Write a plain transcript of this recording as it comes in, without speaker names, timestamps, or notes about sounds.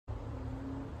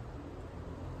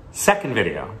Second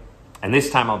video, and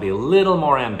this time I'll be a little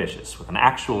more ambitious with an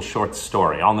actual short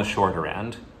story on the shorter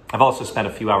end. I've also spent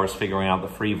a few hours figuring out the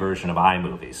free version of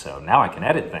iMovie, so now I can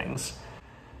edit things.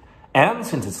 And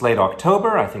since it's late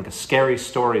October, I think a scary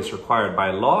story is required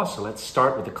by law, so let's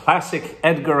start with the classic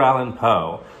Edgar Allan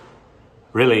Poe.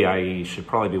 Really, I should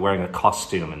probably be wearing a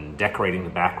costume and decorating the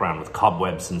background with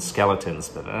cobwebs and skeletons,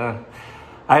 but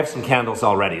I have some candles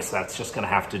already, so that's just going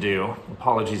to have to do.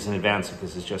 Apologies in advance if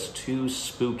this is just too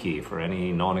spooky for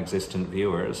any non-existent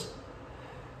viewers.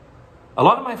 A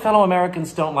lot of my fellow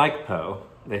Americans don't like Poe.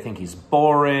 They think he's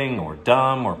boring or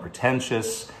dumb or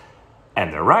pretentious,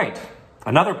 and they're right.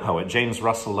 Another poet, James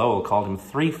Russell Lowell, called him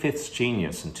 3/5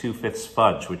 genius and 2/5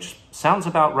 fudge, which sounds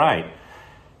about right.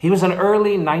 He was an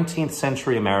early 19th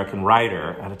century American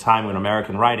writer at a time when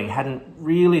American writing hadn't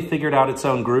really figured out its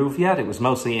own groove yet. It was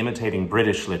mostly imitating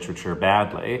British literature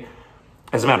badly.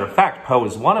 As a matter of fact, Poe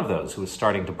was one of those who was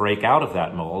starting to break out of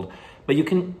that mold, but you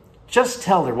can just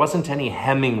tell there wasn't any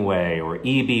Hemingway or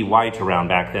E.B. White around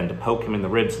back then to poke him in the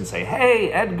ribs and say,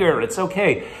 "Hey, Edgar, it's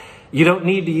okay. You don't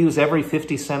need to use every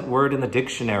 50-cent word in the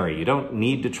dictionary. You don't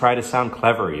need to try to sound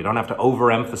clever. You don't have to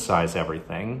overemphasize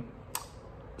everything."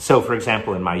 So, for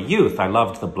example, in my youth, I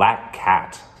loved The Black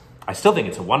Cat. I still think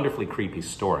it's a wonderfully creepy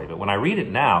story, but when I read it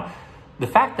now, the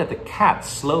fact that the cat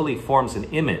slowly forms an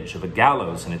image of a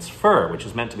gallows in its fur, which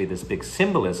is meant to be this big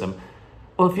symbolism,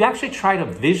 well, if you actually try to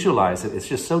visualize it, it's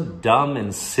just so dumb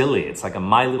and silly. It's like a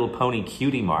My Little Pony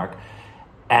cutie mark,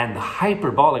 and the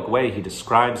hyperbolic way he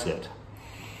describes it.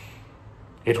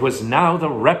 "It was now the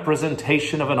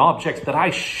representation of an object that I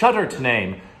shudder to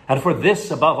name, and for this,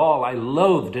 above all, I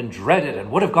loathed and dreaded and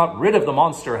would have got rid of the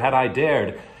monster had I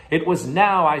dared. It was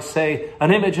now, I say,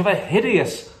 an image of a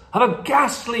hideous, of a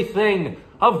ghastly thing,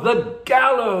 of the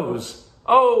gallows.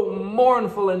 Oh,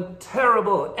 mournful and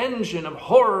terrible engine of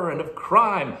horror and of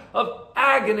crime, of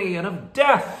agony and of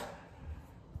death."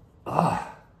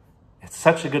 It's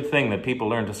such a good thing that people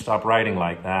learn to stop writing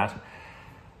like that.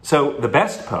 So the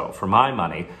best Poe, for my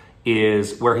money,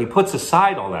 is where he puts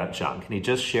aside all that junk and he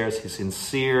just shares his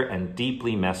sincere and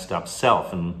deeply messed up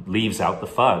self and leaves out the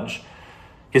fudge.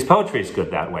 His poetry is good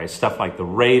that way. Stuff like The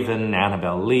Raven,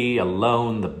 Annabel Lee,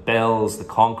 Alone, The Bells, The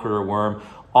Conqueror Worm,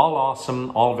 all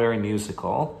awesome, all very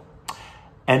musical.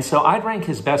 And so I'd rank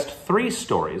his best 3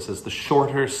 stories as the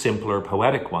shorter, simpler,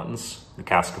 poetic ones: The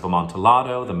Cask of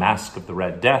Amontillado, The Mask of the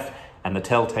Red Death, and The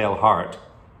Telltale Heart.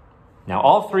 Now,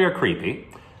 all 3 are creepy.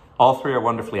 All 3 are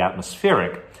wonderfully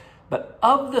atmospheric. But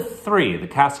of the 3, The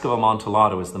Cask of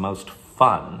Amontillado is the most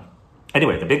fun.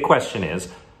 Anyway, the big question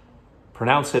is,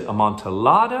 pronounce it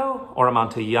Amontillado or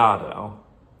Amontillado?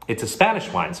 It's a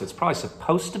Spanish wine, so it's probably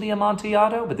supposed to be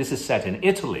Amontillado, but this is set in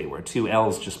Italy, where 2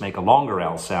 L's just make a longer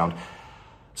L sound.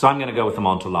 So I'm going to go with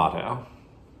Amontillado.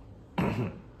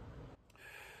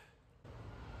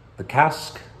 The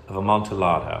Cask of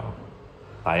Amontillado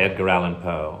by Edgar Allan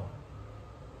Poe.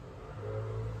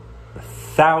 The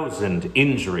 1,000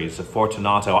 injuries of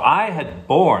Fortunato I had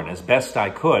borne as best I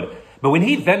could, but when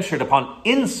he ventured upon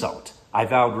insult, I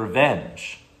vowed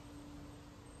revenge.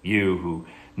 You who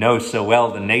know so well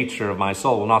the nature of my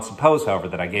soul will not suppose, however,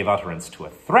 that I gave utterance to a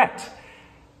threat.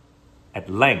 At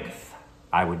length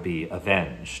I would be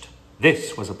avenged.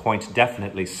 This was a point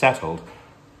definitely settled,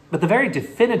 but the very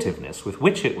definitiveness with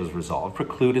which it was resolved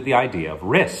precluded the idea of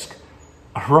risk.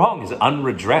 A wrong is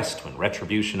unredressed when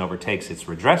retribution overtakes its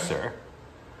redresser.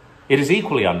 It is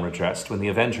equally unredressed when the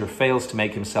avenger fails to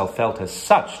make himself felt as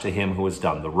such to him who has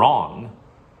done the wrong.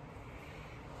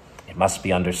 It must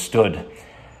be understood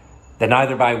that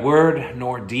neither by word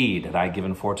nor deed had I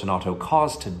given Fortunato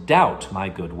cause to doubt my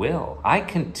goodwill. I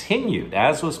continued,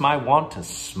 as was my wont, to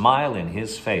smile in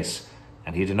his face,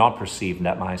 and he did not perceive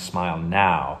that my smile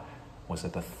now was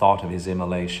at the thought of his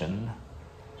immolation.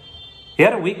 He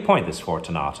had a weak point, this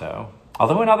Fortunato,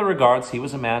 although in other regards he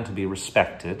was a man to be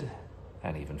respected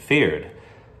and even feared.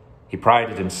 He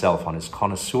prided himself on his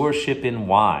connoisseurship in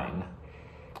wine.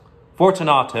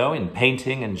 Fortunato, in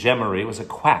painting and gemmery, was a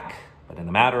quack, but in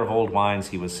the matter of old wines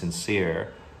he was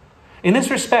sincere. In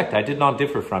this respect, I did not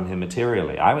differ from him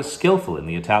materially. I was skillful in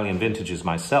the Italian vintages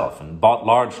myself and bought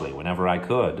largely whenever I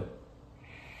could.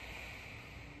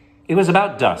 It was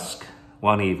about dusk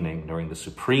one evening during the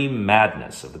supreme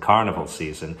madness of the carnival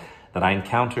season that I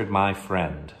encountered my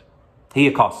friend. He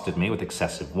accosted me with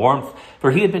excessive warmth,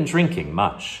 for he had been drinking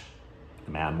much.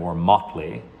 The man wore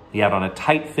motley. He had on a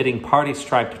tight-fitting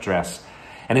party-striped dress,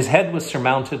 and his head was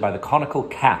surmounted by the conical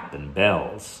cap and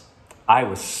bells. I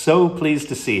was so pleased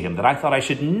to see him that I thought I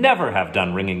should never have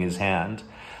done wringing his hand.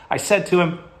 I said to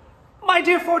him, "My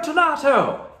dear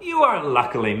Fortunato, you are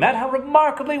luckily met. How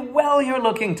remarkably well you're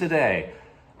looking today.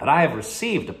 But I have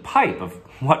received a pipe of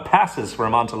what passes for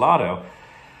Amontillado,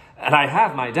 and I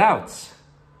have my doubts."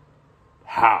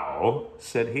 "How?"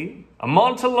 said he.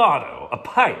 "Amontillado, a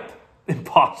pipe?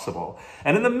 Impossible,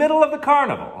 and in the middle of the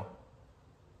carnival."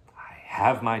 "I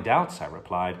have my doubts," I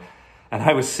replied, "and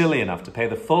I was silly enough to pay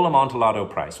the full Amontillado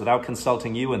price without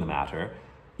consulting you in the matter.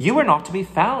 You were not to be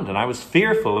found, and I was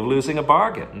fearful of losing a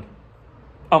bargain."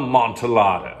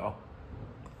 "Amontillado."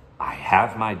 "I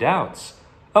have my doubts."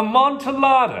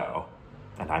 "Amontillado."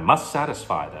 "And I must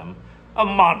satisfy them."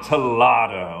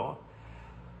 "Amontillado."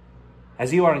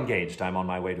 "As you are engaged, I am on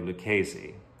my way to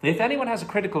Lucchese. If anyone has a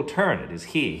critical turn, it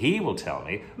is he. He will tell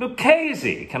me,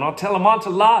 'Lucchese cannot tell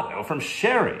Amontillado from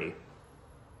sherry.'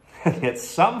 And yet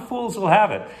some fools will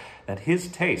have it that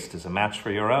his taste is a match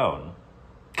for your own.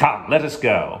 Come, let us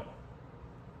go."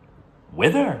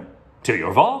 "Whither? To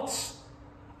your vaults?"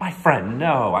 "My friend,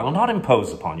 no, I will not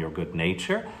impose upon your good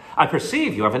nature. I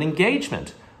perceive you have an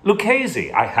engagement.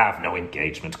 Lucchese, I have no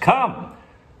engagement. Come."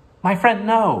 "My friend,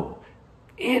 no.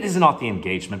 It is not the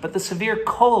engagement, but the severe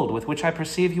cold with which I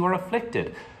perceive you are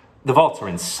afflicted. The vaults are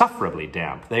insufferably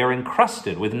damp. They are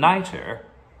encrusted with nitre."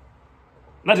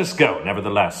 "Let us go,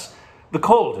 nevertheless. The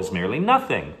cold is merely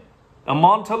nothing.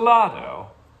 Amontillado,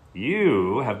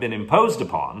 you have been imposed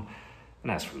upon.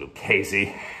 And as for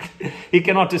Lucchese, he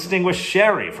cannot distinguish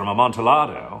sherry from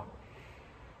Amontillado."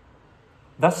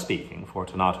 Thus speaking,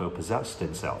 Fortunato possessed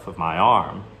himself of my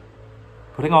arm.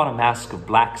 Putting on a mask of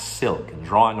black silk and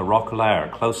drawing a roquelaire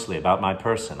closely about my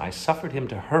person, I suffered him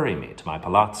to hurry me to my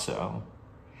palazzo.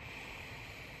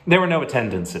 There were no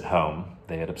attendants at home.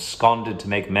 They had absconded to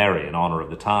make merry in honor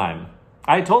of the time.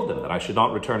 I had told them that I should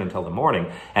not return until the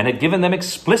morning, and had given them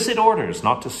explicit orders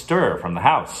not to stir from the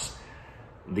house.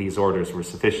 These orders were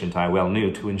sufficient, I well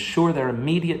knew, to ensure their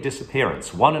immediate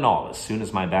disappearance, one and all, as soon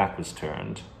as my back was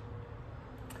turned.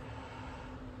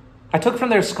 I took from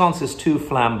their sconces 2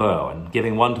 flambeaux, and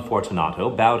giving one to Fortunato,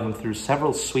 bowed him through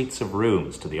several suites of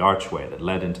rooms to the archway that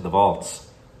led into the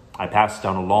vaults. I passed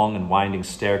down a long and winding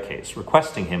staircase,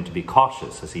 requesting him to be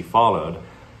cautious as he followed.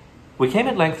 We came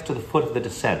at length to the foot of the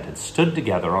descent, and stood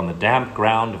together on the damp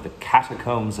ground of the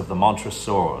catacombs of the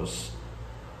Montresors.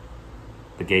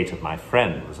 The gait of my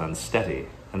friend was unsteady,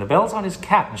 and the bells on his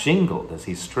cap jingled as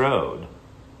he strode.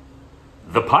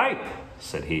 "The pipe,"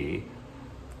 said he.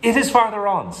 "It is farther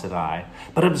on," said I,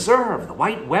 "but observe the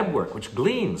white webwork which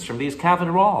gleams from these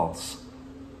cavern walls."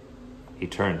 He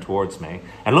turned towards me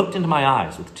and looked into my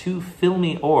eyes with 2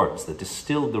 filmy orbs that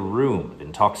distilled the rheum of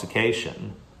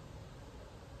intoxication.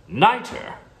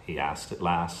 "Nitre?" he asked at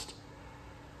last.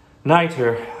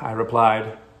 "Nitre," I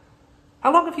replied.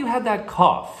 "How long have you had that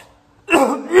cough?"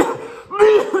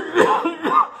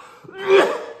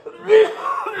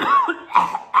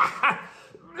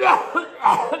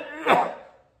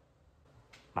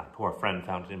 My poor friend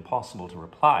found it impossible to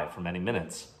reply for many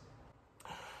minutes.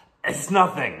 "It's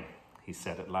nothing," he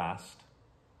said at last.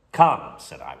 "Come,"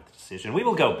 said I with decision, "we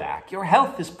will go back. Your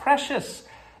health is precious.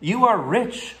 You are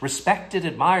rich, respected,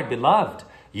 admired, beloved.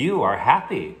 You are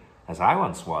happy, as I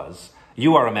once was.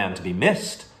 You are a man to be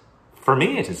missed. For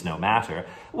me, it is no matter.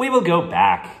 We will go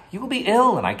back. You will be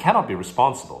ill, and I cannot be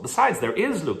responsible. Besides, there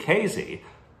is Lucchese."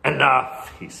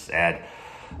 "Enough," he said.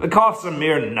 "The cough's a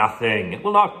mere nothing. It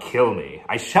will not kill me.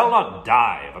 I shall not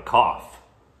die of a cough."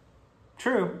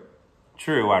 True,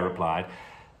 I replied.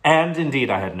 "And indeed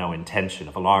I had no intention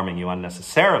of alarming you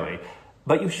unnecessarily,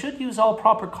 but you should use all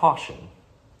proper caution.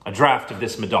 A draught of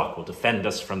this Medoc will defend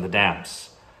us from the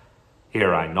damps."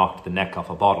 Here I knocked the neck off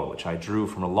a bottle which I drew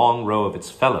from a long row of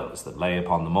its fellows that lay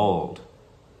upon the mould.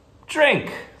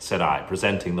 "Drink," said I,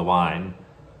 presenting the wine.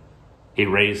 He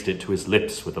raised it to his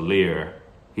lips with a leer.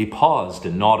 He paused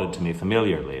and nodded to me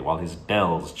familiarly while his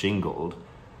bells jingled.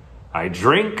 "I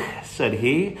drink," said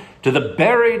he, "to the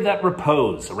buried that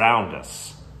repose around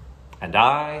us, and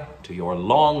I to your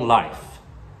long life."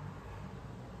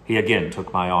 He again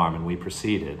took my arm, and we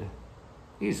proceeded.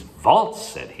 "These vaults,"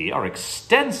 said he, "are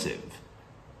extensive."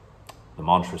 "The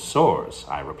Montresors,"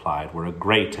 I replied, "were a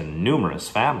great and numerous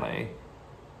family."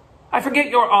 "I forget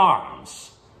your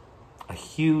arms." "A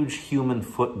huge human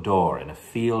foot d'or in a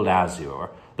field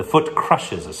azure. The foot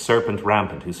crushes a serpent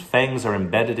rampant whose fangs are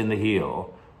embedded in the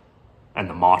heel." "And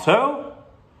the motto?"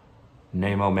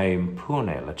 "Nemo me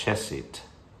impune lacessit."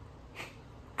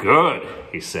 "Good,"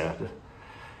 he said.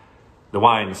 The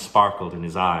wine sparkled in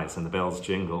his eyes, and the bells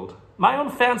jingled. My own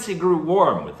fancy grew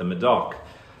warm with the Medoc.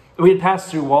 We had passed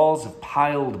through walls of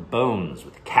piled bones,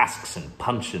 with casks and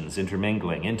puncheons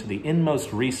intermingling, into the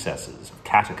inmost recesses of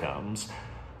catacombs.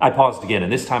 I paused again,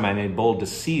 and this time I made bold to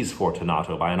seize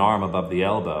Fortunato by an arm above the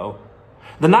elbow.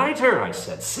 "The nitre," I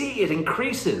said. "See, it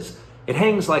increases. It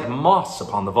hangs like moss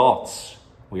upon the vaults.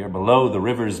 We are below the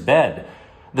river's bed.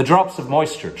 The drops of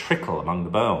moisture trickle among the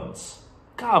bones.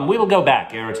 Come, we will go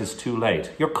back ere it is too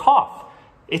late. Your cough.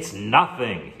 It's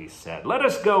nothing, he said. Let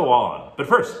us go on. But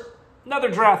first, another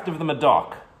draught of the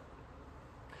Medoc.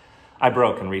 I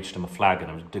broke and reached him a flagon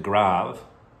of de Grave.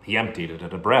 He emptied it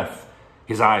at a breath.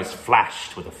 His eyes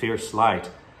flashed with a fierce light.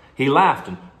 He laughed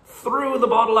and threw the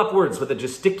bottle upwards with a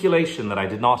gesticulation that I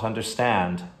did not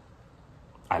understand.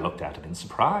 I looked at him in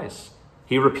surprise.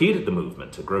 He repeated the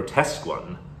movement, a grotesque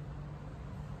one.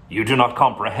 You do not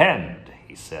comprehend,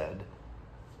 he said.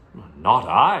 Not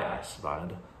I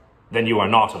sighed. Then you are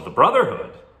not of the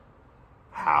Brotherhood.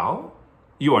 How?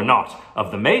 You are not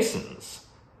of the Masons.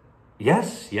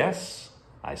 Yes, yes,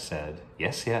 I said.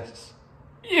 Yes, yes.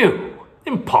 You?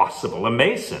 Impossible, a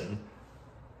Mason.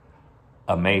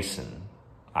 A Mason,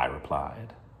 I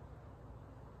replied.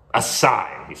 A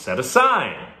sign, he said, a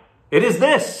sign. It is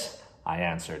this, I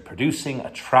answered, producing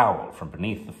a trowel from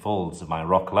beneath the folds of my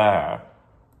roquelaire.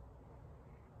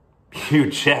 You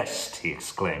jest, he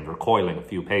exclaimed, recoiling a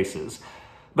few paces.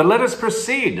 But let us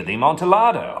proceed to the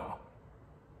Amontillado.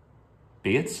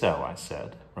 Be it so, I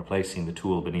said, replacing the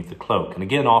tool beneath the cloak and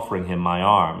again offering him my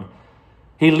arm.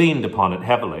 He leaned upon it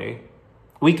heavily.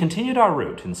 We continued our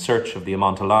route in search of the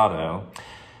Amontillado.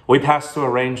 We passed through a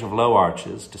range of low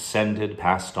arches, descended,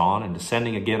 passed on, and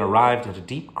descending again arrived at a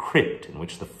deep crypt in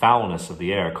which the foulness of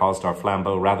the air caused our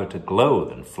flambeau rather to glow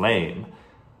than flame.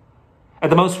 At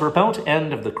the most remote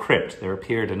end of the crypt there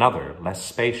appeared another, less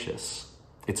spacious.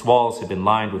 Its walls had been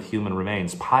lined with human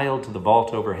remains, piled to the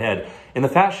vault overhead in the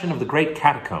fashion of the great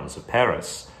catacombs of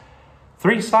Paris.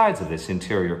 3 sides of this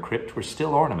interior crypt were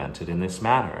still ornamented in this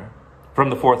manner. From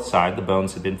the 4th side, the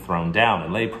bones had been thrown down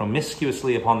and lay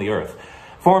promiscuously upon the earth,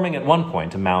 forming at one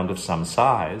point a mound of some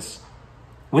size.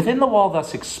 Within the wall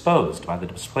thus exposed by the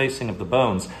displacing of the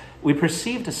bones, we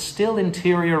perceived a still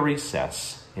interior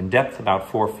recess, in depth about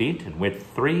 4 feet, in width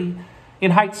 3,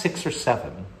 in height 6 or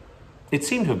 7. It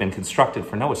seemed to have been constructed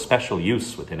for no especial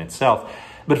use within itself,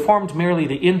 but formed merely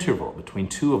the interval between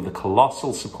 2 of the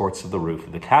colossal supports of the roof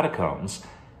of the catacombs,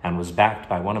 and was backed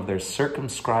by one of their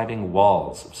circumscribing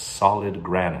walls of solid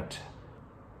granite.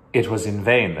 It was in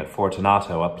vain that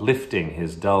Fortunato, uplifting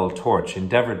his dull torch,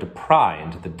 endeavored to pry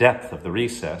into the depth of the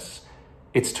recess.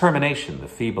 Its termination the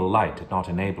feeble light did not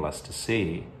enable us to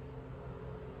see.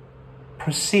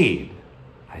 Proceed,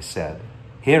 I said.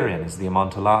 Herein is the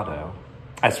Amontillado.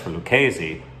 As for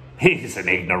Lucchesi, he's an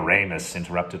ignoramus,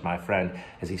 interrupted my friend,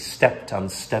 as he stepped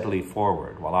unsteadily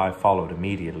forward, while I followed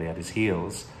immediately at his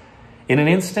heels. In an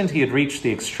instant he had reached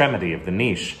the extremity of the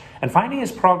niche, and finding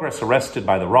his progress arrested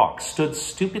by the rock, stood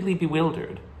stupidly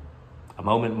bewildered. A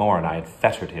moment more, and I had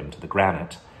fettered him to the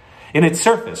granite. In its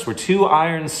surface were 2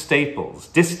 iron staples,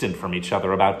 distant from each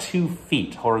other about 2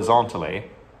 feet horizontally.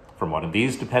 From one of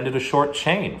these depended a short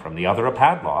chain, from the other a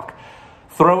padlock.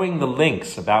 Throwing the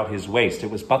links about his waist,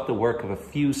 it was but the work of a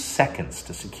few seconds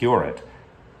to secure it.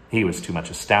 He was too much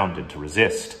astounded to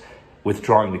resist.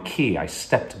 Withdrawing the key, I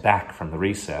stepped back from the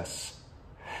recess.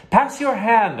 Pass your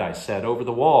hand, I said, over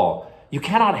the wall. You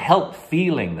cannot help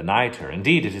feeling the nitre.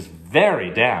 Indeed, it is very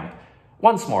damp.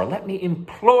 Once more, let me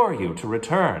implore you to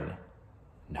return.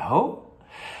 No?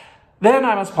 Then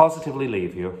I must positively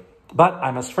leave you. But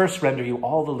I must first render you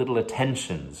all the little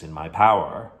attentions in my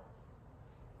power.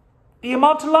 The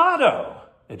Amontillado!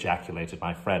 Ejaculated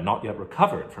my friend, not yet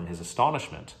recovered from his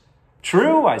astonishment.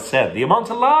 True, I said, the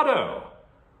Amontillado!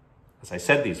 As I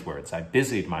said these words, I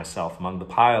busied myself among the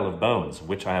pile of bones of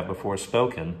which I have before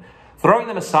spoken. Throwing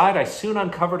them aside, I soon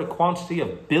uncovered a quantity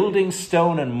of building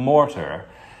stone and mortar.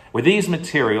 With these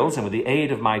materials, and with the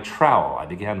aid of my trowel, I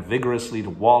began vigorously to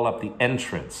wall up the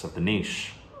entrance of the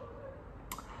niche.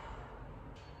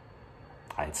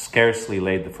 I had scarcely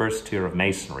laid the first tier of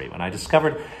masonry when I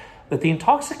discovered that the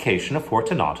intoxication of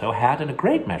Fortunato had in a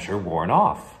great measure worn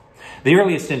off. The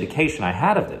earliest indication I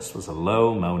had of this was a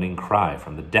low moaning cry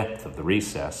from the depth of the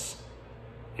recess.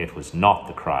 It was not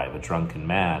the cry of a drunken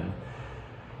man.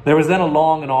 There was then a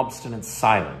long and obstinate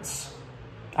silence.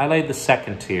 I laid the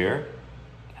 2nd tier,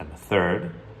 and the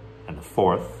 3rd, and the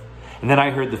 4th, and then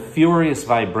I heard the furious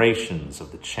vibrations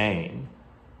of the chain.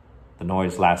 The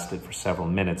noise lasted for several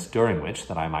minutes, during which,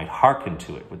 that I might hearken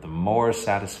to it with the more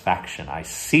satisfaction, I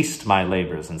ceased my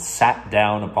labors and sat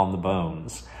down upon the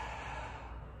bones.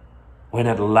 When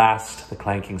at last the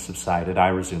clanking subsided, I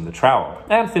resumed the trowel,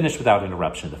 and finished without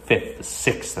interruption the 5th, the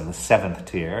 6th, and the 7th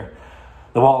tier.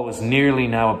 The wall was nearly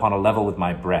now upon a level with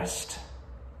my breast.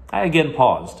 I again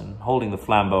paused, and holding the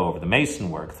flambeau over the mason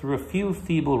work, threw a few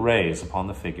feeble rays upon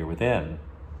the figure within.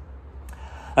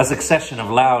 A succession of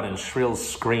loud and shrill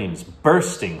screams,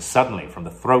 bursting suddenly from the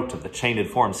throat of the chained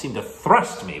form, seemed to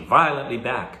thrust me violently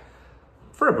back.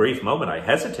 For a brief moment I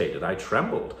hesitated, I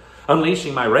trembled.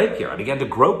 Unleashing my rapier, I began to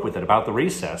grope with it about the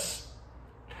recess.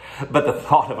 But the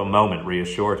thought of a moment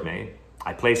reassured me.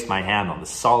 I placed my hand on the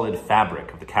solid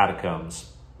fabric of the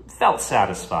catacombs, felt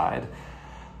satisfied.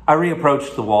 I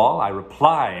reapproached the wall. I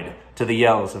replied to the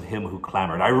yells of him who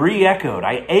clamored. I re-echoed.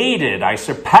 I aided. I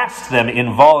surpassed them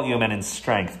in volume and in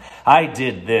strength. I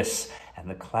did this, and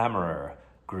the clamorer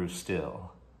grew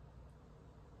still.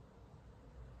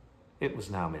 It was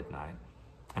now midnight,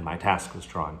 and my task was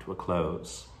drawing to a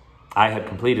close. I had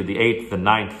completed the 8th, the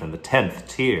 9th, and the 10th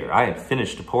tier. I had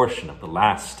finished a portion of the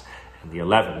last and the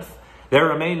 11th. There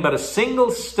remained but a single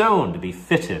stone to be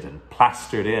fitted and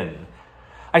plastered in.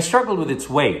 I struggled with its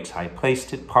weight. I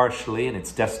placed it partially in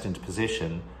its destined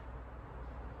position.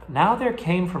 But now there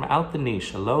came from out the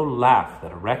niche a low laugh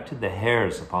that erected the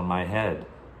hairs upon my head.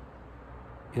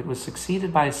 It was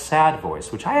succeeded by a sad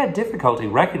voice, which I had difficulty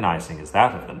recognizing as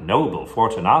that of the noble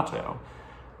Fortunato.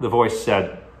 The voice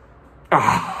said,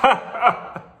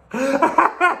 "A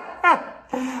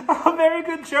very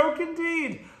good joke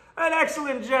indeed. An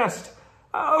excellent jest.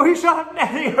 Oh, we shall have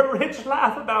many a rich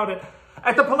laugh about it.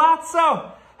 At the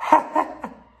palazzo.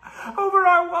 Over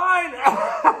our wine."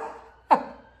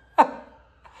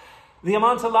 "The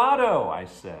Amontillado," I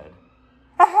said.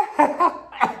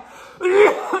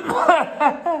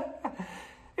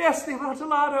 "Yes, the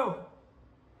Amontillado.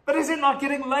 But is it not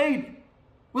getting late?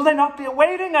 Will they not be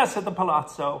awaiting us at the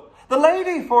palazzo? The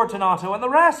lady, Fortunato, and the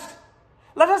rest?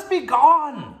 Let us be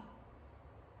gone."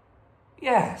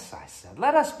 "Yes," I said,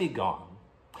 "let us be gone."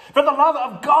 "For the love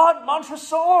of God,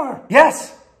 Montresor!"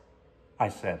 "Yes," I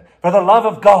said, "for the love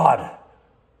of God."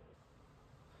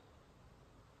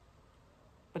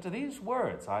 But to these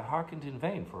words I hearkened in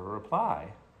vain for a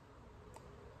reply.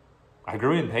 I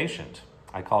grew impatient.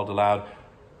 I called aloud,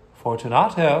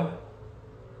 "Fortunato!"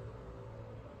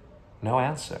 No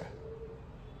answer.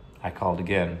 I called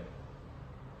again,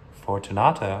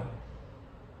 "Fortunato!"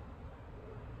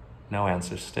 No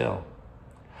answer still.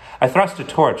 I thrust a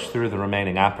torch through the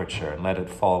remaining aperture and let it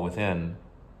fall within.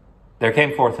 There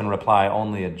came forth in reply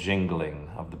only a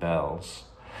jingling of the bells.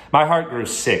 My heart grew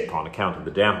sick on account of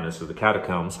the dampness of the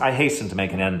catacombs. I hastened to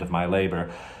make an end of my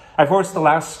labor. I forced the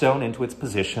last stone into its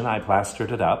position. I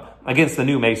plastered it up. Against the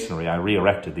new masonry, I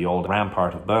re-erected the old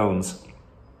rampart of bones.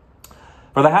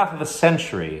 For the half of a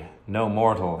century, no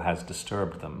mortal has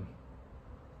disturbed them.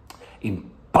 In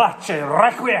pace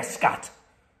requiescat!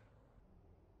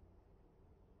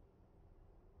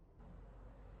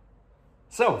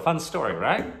 So, fun story,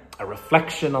 right? A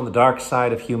reflection on the dark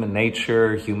side of human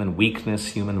nature, human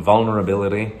weakness, human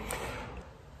vulnerability.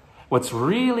 What's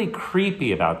really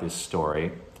creepy about this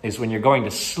story is when you're going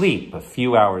to sleep a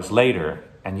few hours later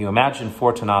and you imagine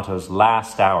Fortunato's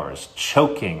last hours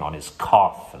choking on his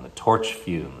cough and the torch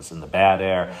fumes and the bad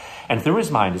air, and through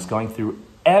his mind is going through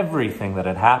everything that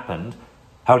had happened,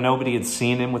 how nobody had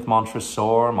seen him with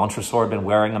Montresor, Montresor had been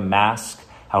wearing a mask,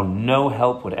 how no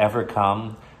help would ever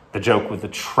come, the joke with the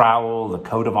trowel, the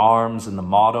coat of arms, and the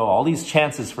motto, all these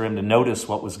chances for him to notice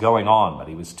what was going on, but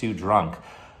he was too drunk.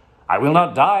 "I will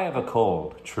not die of a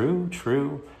cold." True,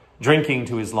 true. Drinking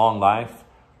to his long life.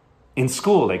 In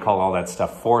school, they call all that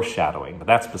stuff foreshadowing, but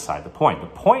that's beside the point. The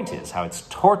point is how it's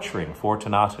torturing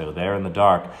Fortunato there in the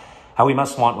dark, how he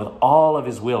must want with all of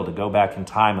his will to go back in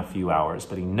time a few hours,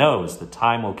 but he knows that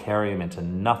time will carry him into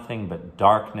nothing but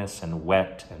darkness and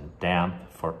wet and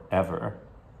damp forever.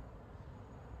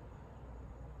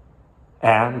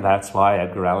 And that's why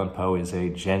Edgar Allan Poe is a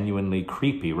genuinely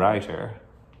creepy writer.